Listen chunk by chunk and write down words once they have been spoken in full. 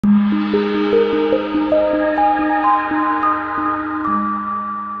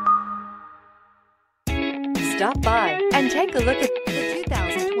a look at the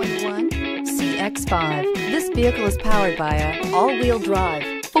 2021 CX-5. This vehicle is powered by a all-wheel drive,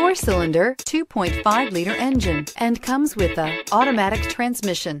 4-cylinder, 2.5-liter engine and comes with a automatic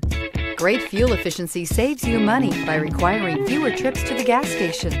transmission. Great fuel efficiency saves you money by requiring fewer trips to the gas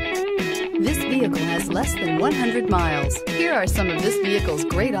station. This vehicle has less than 100 miles. Here are some of this vehicle's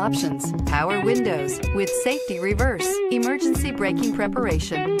great options: power windows with safety reverse, emergency braking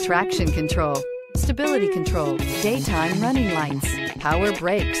preparation, traction control, stability control, daytime running lights, power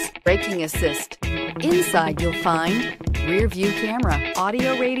brakes, braking assist. Inside you'll find rear view camera,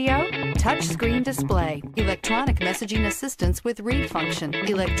 audio radio, touch screen display, electronic messaging assistance with read function,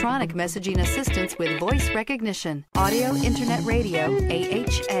 electronic messaging assistance with voice recognition, audio internet radio,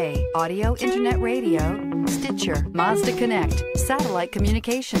 AHA, audio internet radio, Stitcher, Mazda Connect, satellite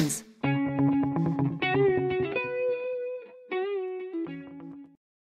communications,